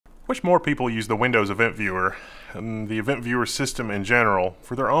Wish more people use the Windows Event Viewer and the Event Viewer system in general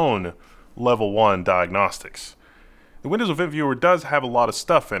for their own Level 1 diagnostics. The Windows Event Viewer does have a lot of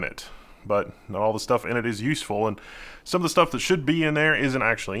stuff in it, but not all the stuff in it is useful, and some of the stuff that should be in there isn't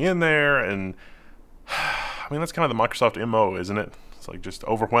actually in there, and I mean, that's kind of the Microsoft MO, isn't it? It's like just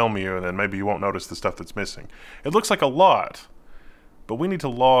overwhelm you, and then maybe you won't notice the stuff that's missing. It looks like a lot, but we need to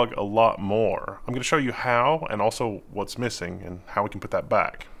log a lot more. I'm going to show you how, and also what's missing, and how we can put that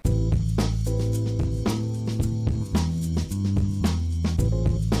back.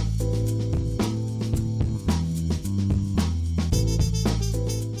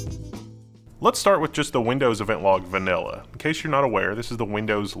 Let's start with just the Windows Event Log vanilla. In case you're not aware, this is the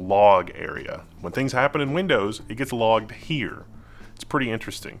Windows log area. When things happen in Windows, it gets logged here. It's pretty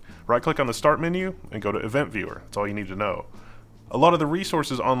interesting. Right-click on the Start menu and go to Event Viewer. That's all you need to know. A lot of the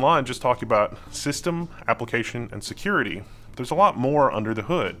resources online just talk about system, application, and security. But there's a lot more under the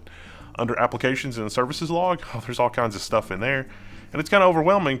hood. Under Applications and Services log, there's all kinds of stuff in there. And it's kind of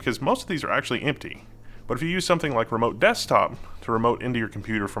overwhelming because most of these are actually empty. But if you use something like Remote Desktop to remote into your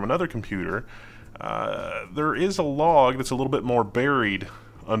computer from another computer, there is a log that's a little bit more buried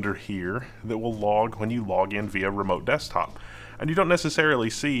under here that will log when you log in via Remote Desktop. And you don't necessarily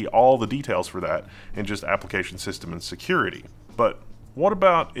see all the details for that in just Application, System, and Security. But what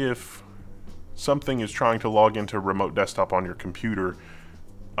about if something is trying to log into Remote Desktop on your computer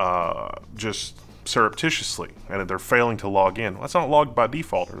just surreptitiously, and they're failing to log in? Well, that's not logged by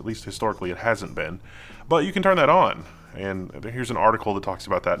default, or at least historically it hasn't been. But you can turn that on, and here's an article that talks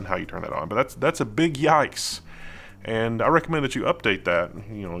about that and how you turn that on. But that's a big yikes, and I recommend that you update that.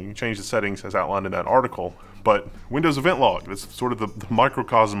 You know, you can change the settings as outlined in that article. But Windows Event Log, that's sort of the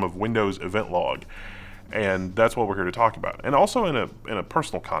microcosm of Windows Event Log, and that's what we're here to talk about. And also in a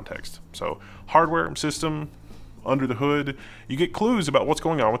personal context. So hardware, system, under the hood, you get clues about what's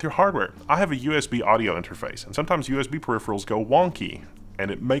going on with your hardware. I have a USB audio interface, and sometimes USB peripherals go wonky,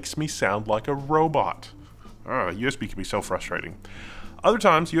 and it makes me sound like a robot. USB can be so frustrating. Other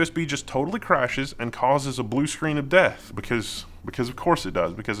times, USB just totally crashes and causes a blue screen of death, because of course it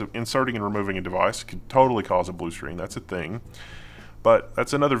does, because of inserting and removing a device can totally cause a blue screen. That's a thing. But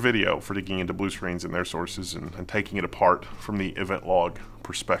that's another video for digging into blue screens and their sources and taking it apart from the event log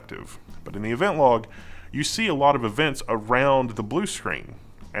perspective. But in the event log, you see a lot of events around the blue screen,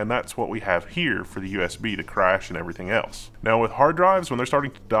 and that's what we have here for the USB to crash and everything else. Now with hard drives, when they're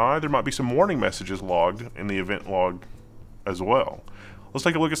starting to die, there might be some warning messages logged in the event log as well. Let's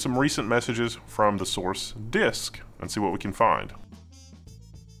take a look at some recent messages from the source disk and see what we can find.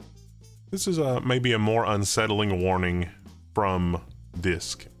 This is maybe a more unsettling warning from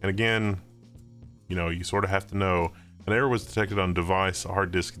disk. And again, you know, you sort of have to know an error was detected on device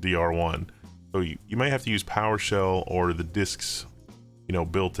hard disk DR1. So you may have to use PowerShell or the disk's, you know,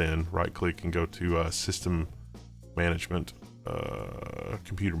 built-in. Right-click and go to System Management,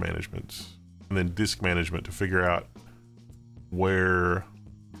 Computer Management, and then Disk Management to figure out where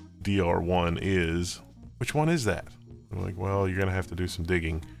DR1 is. Which one is that? I'm like, well, you're gonna have to do some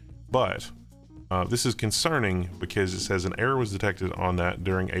digging. But this is concerning because it says an error was detected on that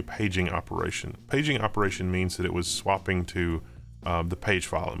during a paging operation. Paging operation means that it was swapping to the page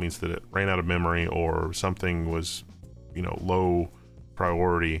file. It means that it ran out of memory or something was, you know, low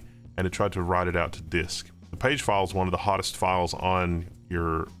priority, and it tried to write it out to disk. The page file is one of the hottest files on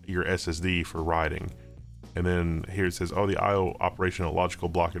your SSD for writing. And then here it says, oh, the IO operational logical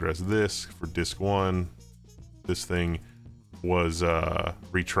block address this for disk 1. This thing was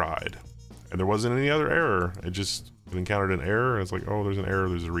retried. And there wasn't any other error. It encountered an error, and it's like, oh, there's an error,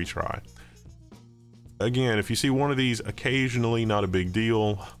 there's a retry. Again, if you see one of these occasionally, not a big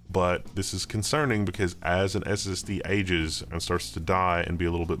deal, but this is concerning because as an SSD ages and starts to die and be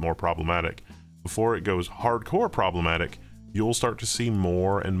a little bit more problematic, before it goes hardcore problematic, you'll start to see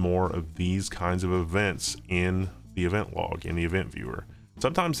more and more of these kinds of events in the event log, in the event viewer.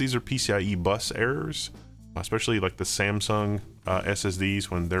 Sometimes these are PCIe bus errors, especially like the Samsung SSDs.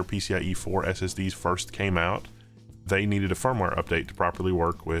 When their PCIe 4 SSDs first came out, they needed a firmware update to properly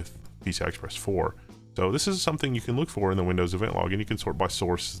work with PCI Express 4. So this is something you can look for in the Windows event log, and you can sort by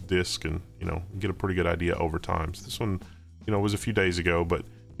source, disk, and, you know, get a pretty good idea over time. So this one, you know, was a few days ago, but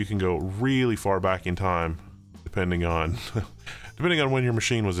you can go really far back in time depending on when your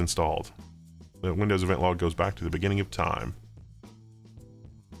machine was installed. The Windows event log goes back to the beginning of time.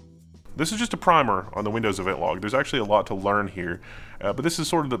 This is just a primer on the Windows event log. There's actually a lot to learn here, but this is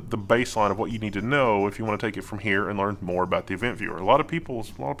sort of the baseline of what you need to know if you want to take it from here and learn more about the event viewer. A lot of people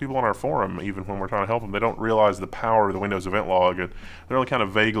on our forum, even when we're trying to help them, they don't realize the power of the Windows event log, and they're only kind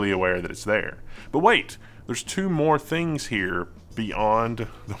of vaguely aware that it's there. But wait, there's two more things here beyond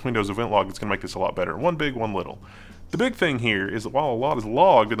the Windows event log that's going to make this a lot better. One big, one little. The big thing here is that while a lot is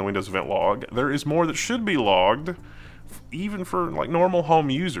logged in the Windows event log, there is more that should be logged, even for like normal home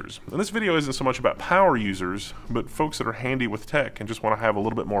users. And this video isn't so much about power users, but folks that are handy with tech and just want to have a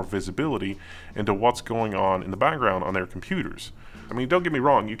little bit more visibility into what's going on in the background on their computers. I mean, don't get me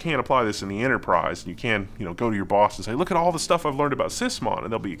wrong, you can apply this in the enterprise, and you can, go to your boss and say, look at all the stuff I've learned about Sysmon,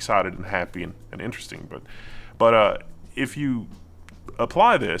 and they'll be excited and happy and interesting. But if you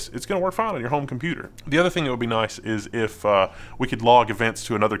apply this, it's going to work fine on your home computer. The other thing that would be nice is if we could log events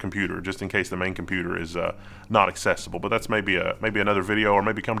to another computer, just in case the main computer is not accessible. But that's maybe another video, or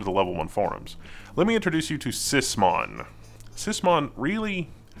maybe come to the Level 1 forums. Let me introduce you to Sysmon. Sysmon really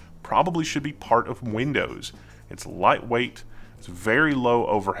probably should be part of Windows. It's lightweight, it's very low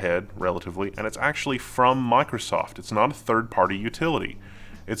overhead relatively, and it's actually from Microsoft. It's not a third-party utility.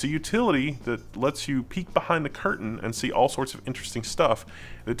 It's a utility that lets you peek behind the curtain and see all sorts of interesting stuff.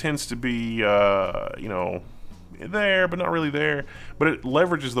 It tends to be, there, but not really there. But it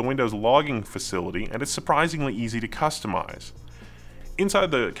leverages the Windows logging facility, and it's surprisingly easy to customize. Inside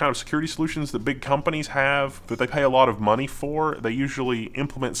the kind of security solutions that big companies have, that they pay a lot of money for, they usually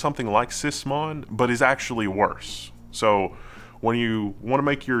implement something like Sysmon, but is actually worse. So when you want to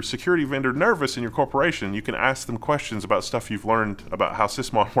make your security vendor nervous in your corporation, you can ask them questions about stuff you've learned about how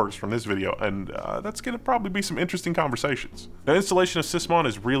Sysmon works from this video, and that's going to probably be some interesting conversations. Now, installation of Sysmon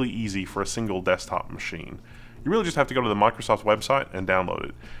is really easy for a single desktop machine. You really just have to go to the Microsoft website and download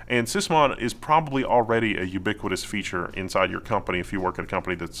it. And Sysmon is probably already a ubiquitous feature inside your company if you work at a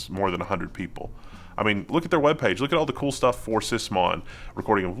company that's more than 100 people. I mean, look at their webpage. Look at all the cool stuff for Sysmon.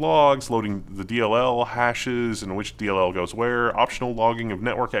 Recording of logs, loading the DLL hashes and which DLL goes where, optional logging of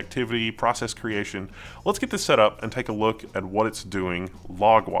network activity, process creation. Let's get this set up and take a look at what it's doing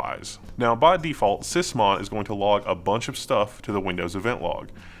log-wise. Now, by default, Sysmon is going to log a bunch of stuff to the Windows event log.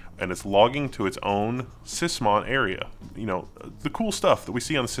 And it's logging to its own Sysmon area. The cool stuff that we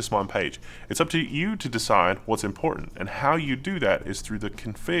see on the Sysmon page. It's up to you to decide what's important. And how you do that is through the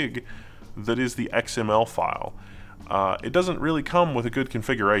config that is the XML file. It doesn't really come with a good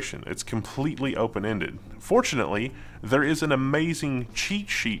configuration. It's completely open-ended. Fortunately, there is an amazing cheat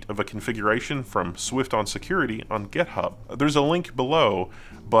sheet of a configuration from Swift on Security on GitHub. There's a link below,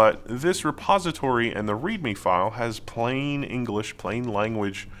 but this repository and the README file has plain English, plain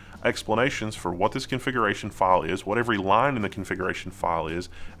language explanations for what this configuration file is, what every line in the configuration file is,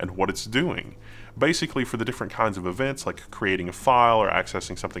 and what it's doing. Basically, for the different kinds of events, like creating a file or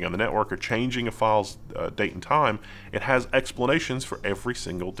accessing something on the network or changing a file's date and time, it has explanations for every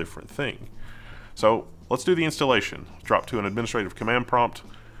single different thing. So let's do the installation. Drop to an administrative command prompt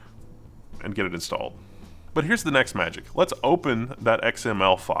and get it installed. But here's the next magic. Let's open that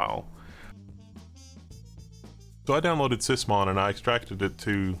XML file. So I downloaded Sysmon and I extracted it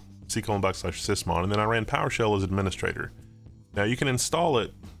to /Sysmon, and then I ran PowerShell as administrator. Now you can install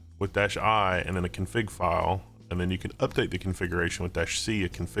it with -I and then a config file, and then you can update the configuration with -C, a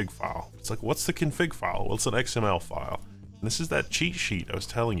config file. It's like, what's the config file? Well, it's an XML file. And this is that cheat sheet I was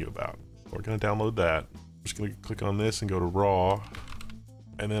telling you about. We're going to download that. I'm just going to click on this and go to raw,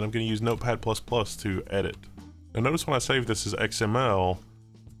 and then I'm going to use Notepad++ to edit. Now notice when I save this as XML,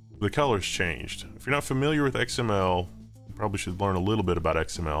 the color's changed. If you're not familiar with XML, you probably should learn a little bit about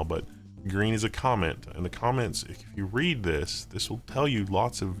XML, but green is a comment, and the comments, if you read this will tell you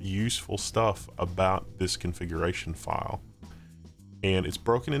lots of useful stuff about this configuration file. And it's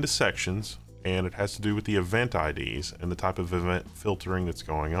broken into sections, and it has to do with the event IDs and the type of event filtering that's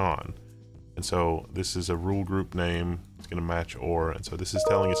going on. And so this is a rule group name, it's going to match OR, and so this is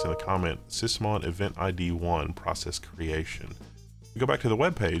telling us in the comment, Sysmon event ID 1 process creation. We go back to the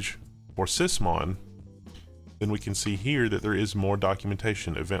web page for Sysmon, then we can see here that there is more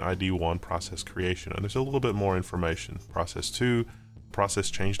documentation, event ID 1 process creation, and there's a little bit more information. Process 2, process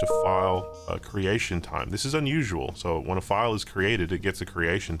changed a file creation time. This is unusual, so when a file is created, it gets a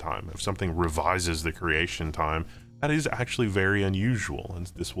creation time. If something revises the creation time, that is actually very unusual, and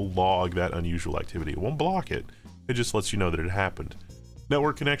this will log that unusual activity. It won't block it, it just lets you know that it happened.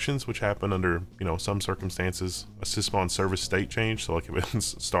 Network connections, which happen under, some circumstances, a Sysmon service state change, so like if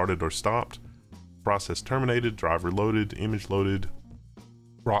it's started or stopped. Process terminated, driver loaded, image loaded,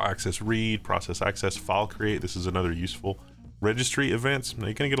 raw access read, process access, file create. This is another useful. Registry events. Now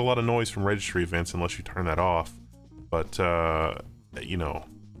you're going to get a lot of noise from registry events unless you turn that off. But,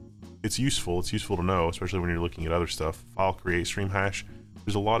 it's useful. It's useful to know, especially when you're looking at other stuff. File create, stream hash.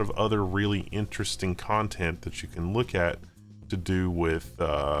 There's a lot of other really interesting content that you can look at to do with,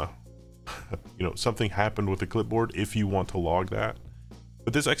 something happened with the clipboard if you want to log that.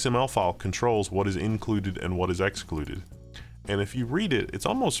 But this XML file controls what is included and what is excluded. And if you read it, it's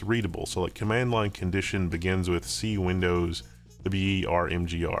almost readable. So like command line condition begins with C Windows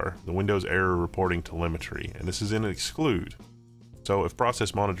WERMGR, the Windows error reporting telemetry, and this is in exclude. So if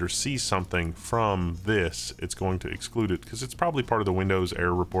process monitor sees something from this, it's going to exclude it because it's probably part of the Windows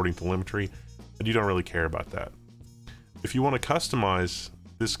error reporting telemetry, and you don't really care about that. If you want to customize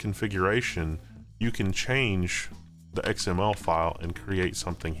this configuration, you can change the XML file and create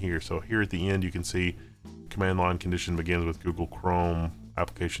something here. So here at the end, you can see command line condition begins with Google Chrome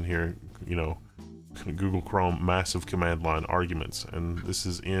application here, you know, Google Chrome massive command line arguments. And this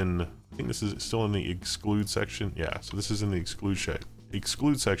is in, I think this is still in the exclude section. Yeah, so this is in the exclude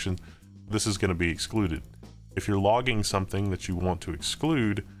section. This is going to be excluded. If you're logging something that you want to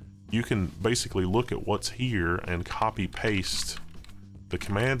exclude, you can basically look at what's here and copy paste the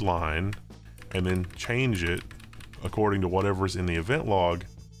command line and then change it according to whatever's in the event log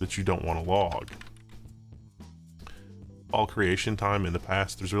that you don't want to log. All creation time in the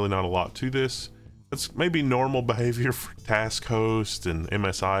past, there's really not a lot to this. It's maybe normal behavior for task host and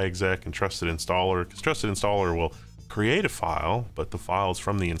MSI exec and trusted installer, because trusted installer will create a file, but the file is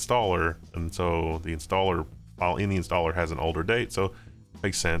from the installer, and so the installer file in the installer has an older date, so it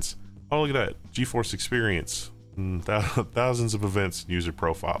makes sense. Oh, look at that, GeForce Experience, thousands of events, user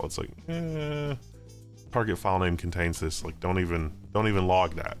profile. It's like, target file name contains this. Like, don't even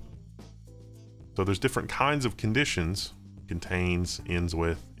log that. So there's different kinds of conditions. Contains, ends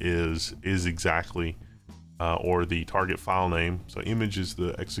with, is exactly, or the target file name. So image is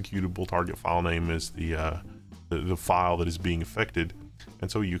the executable, target file name is the file that is being affected,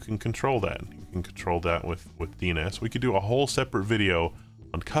 and so you can control that. You can control that with DNS. We could do a whole separate video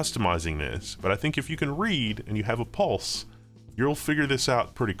on customizing this, but I think if you can read and you have a pulse, you'll figure this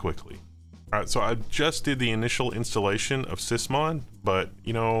out pretty quickly. All right, so I just did the initial installation of Sysmon, but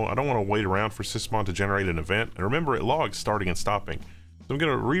you know, I don't want to wait around for Sysmon to generate an event. And remember, it logs starting and stopping. So I'm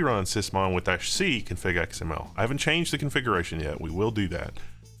going to rerun Sysmon with -c config XML. I haven't changed the configuration yet. We will do that.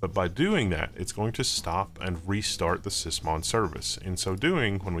 But by doing that, it's going to stop and restart the Sysmon service. In so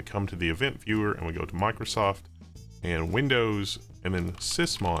doing, when we come to the event viewer and we go to Microsoft and Windows and then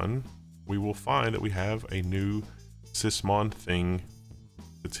Sysmon, we will find that we have a new Sysmon thing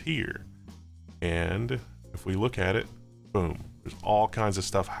that's here. And if we look at it, boom, there's all kinds of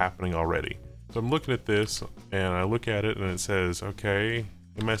stuff happening already. So I'm looking at this and I look at it and it says, okay,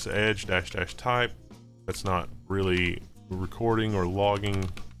 MS Edge -- type. That's not really recording or logging.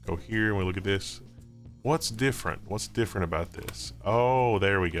 Go here and we look at this. What's different? What's different about this? Oh,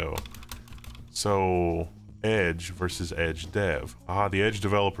 there we go. So Edge versus Edge Dev. The Edge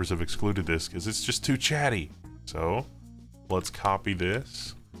developers have excluded this because it's just too chatty. So let's copy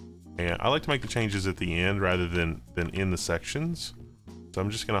this. And I like to make the changes at the end rather than in the sections. So I'm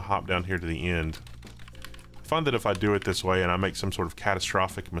just going to hop down here to the end. I find that if I do it this way and I make some sort of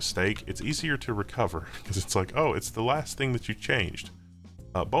catastrophic mistake, it's easier to recover because it's like, oh, it's the last thing that you changed.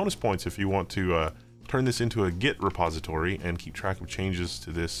 Bonus points if you want to turn this into a Git repository and keep track of changes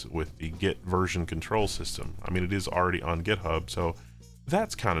to this with the Git version control system. I mean, it is already on GitHub, so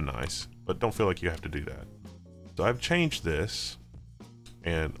that's kind of nice, but don't feel like you have to do that. So I've changed this.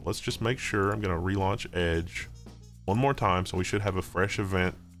 And let's just make sure. I'm going to relaunch Edge one more time, so we should have a fresh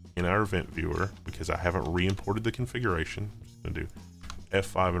event in our event viewer because I haven't re-imported the configuration. I'm just going to do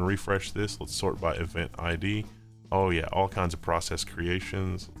F5 and refresh this. Let's sort by event ID. Oh yeah, all kinds of process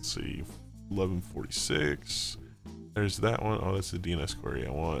creations. Let's see, 1146. There's that one. Oh, that's the DNS query.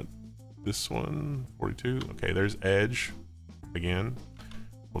 I want this one, 42. Okay, there's Edge again.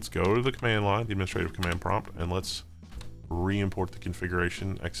 Let's go to the command line, the administrative command prompt, and let's re-import the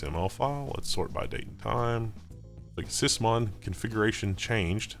configuration XML file. Let's sort by date and time. Like Sysmon configuration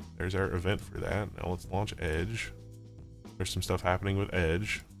changed. There's our event for that. Now let's launch Edge. There's some stuff happening with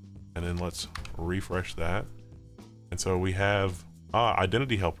Edge, and then let's refresh that. And so we have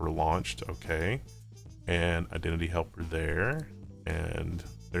identity helper launched. Okay, and identity helper there, and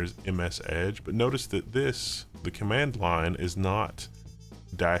there's MS Edge. But notice that the command line is not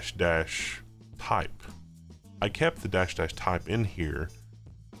 -- type. I kept the -- type in here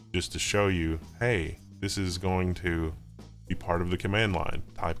just to show you, hey, this is going to be part of the command line,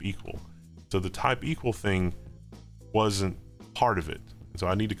 type equal. So the type equal thing wasn't part of it. So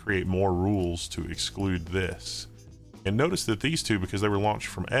I need to create more rules to exclude this. And notice that these two, because they were launched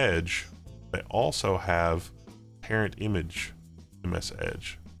from Edge, they also have parent image MS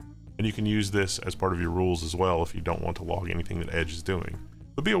Edge. And you can use this as part of your rules as well if you don't want to log anything that Edge is doing.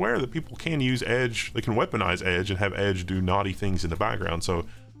 But be aware that people can use Edge, they can weaponize Edge and have Edge do naughty things in the background. So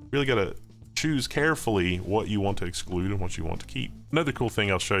really got to choose carefully what you want to exclude and what you want to keep. Another cool thing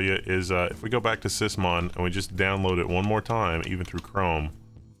I'll show you is if we go back to Sysmon and we just download it one more time, even through Chrome.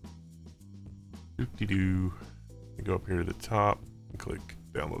 Doop-de-doo. Go up here to the top and click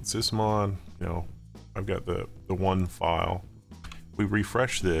download Sysmon. You know, I've got the one file. If we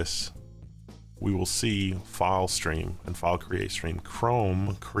refresh this, we will see file stream and file create stream.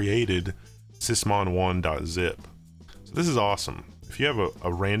 Chrome created sysmon1.zip. So this is awesome. If you have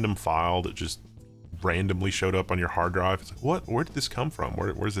a random file that just randomly showed up on your hard drive, it's like, what? Where did this come from?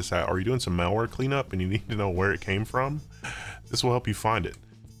 Where's this at? Are you doing some malware cleanup and you need to know where it came from? This will help you find it.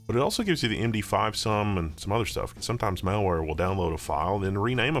 But it also gives you the MD5 sum and some other stuff. Sometimes malware will download a file, then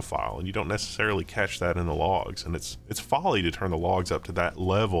rename a file, and you don't necessarily catch that in the logs. And it's folly to turn the logs up to that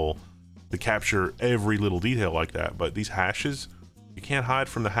level to capture every little detail like that. But these hashes, you can't hide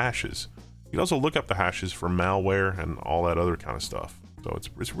from the hashes. You can also look up the hashes for malware and all that other kind of stuff. So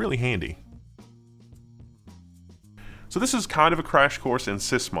it's really handy. So this is kind of a crash course in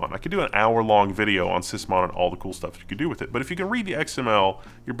Sysmon. I could do an hour-long video on Sysmon and all the cool stuff you could do with it, but if you can read the XML,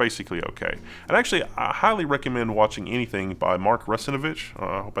 you're basically okay. And actually, I highly recommend watching anything by Mark Rusinovich.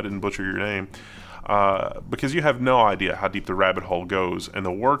 I hope I didn't butcher your name. Because you have no idea how deep the rabbit hole goes, and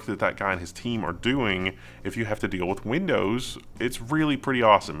the work that guy and his team are doing, if you have to deal with Windows, it's really pretty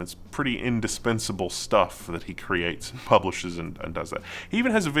awesome. It's pretty indispensable stuff that he creates and publishes and does that. He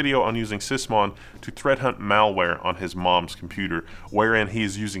even has a video on using Sysmon to threat hunt malware on his mom's computer, wherein he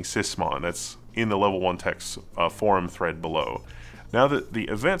is using Sysmon. That's in the Level 1 Tech's forum thread below. Now that the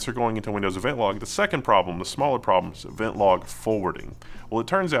events are going into Windows Event Log, the second problem, the smaller problem, is event log forwarding. Well, it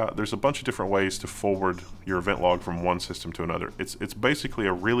turns out there's a bunch of different ways to forward your event log from one system to another. It's basically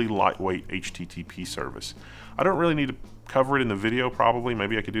a really lightweight HTTP service. I don't really need to cover it in the video probably.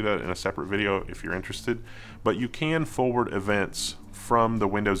 Maybe I could do that in a separate video if you're interested. But you can forward events from the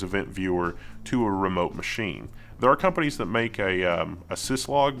Windows Event Viewer to a remote machine. There are companies that make a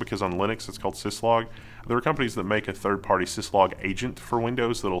syslog, because on Linux it's called syslog. There are companies that make a third-party syslog agent for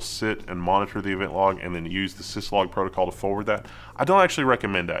Windows that'll sit and monitor the event log and then use the syslog protocol to forward that. I don't actually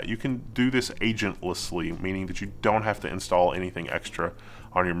recommend that. You can do this agentlessly, meaning that you don't have to install anything extra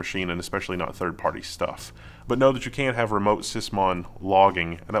on your machine, and especially not third-party stuff. But know that you can have remote Sysmon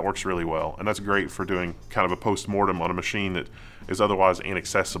logging, and that works really well. And that's great for doing kind of a post-mortem on a machine that is otherwise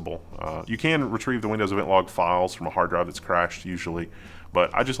inaccessible. You can retrieve the Windows Event Log files from a hard drive that's crashed usually,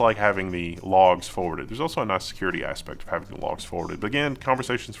 but I just like having the logs forwarded. There's also a nice security aspect of having the logs forwarded. But again,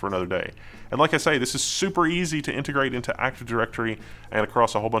 conversations for another day. And like I say, this is super easy to integrate into Active Directory and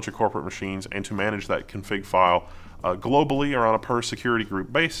across a whole bunch of corporate machines, and to manage that config file globally or on a per security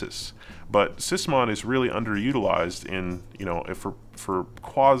group basis. But Sysmon is really underutilized in, you know, for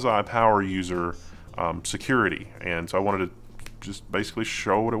quasi power user security. And so I wanted to just basically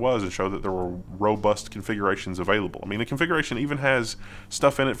show what it was and show that there were robust configurations available. I mean, the configuration even has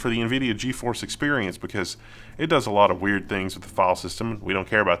stuff in it for the NVIDIA GeForce Experience, because it does a lot of weird things with the file system. We don't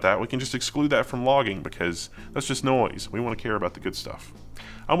care about that. We can just exclude that from logging because that's just noise. We want to care about the good stuff.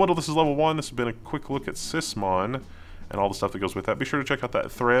 I'm Wendell, this is Level 1. This has been a quick look at Sysmon and all the stuff that goes with that. Be sure to check out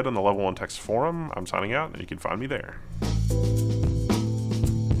that thread on the Level 1 Tech's forum. I'm signing out, and you can find me there.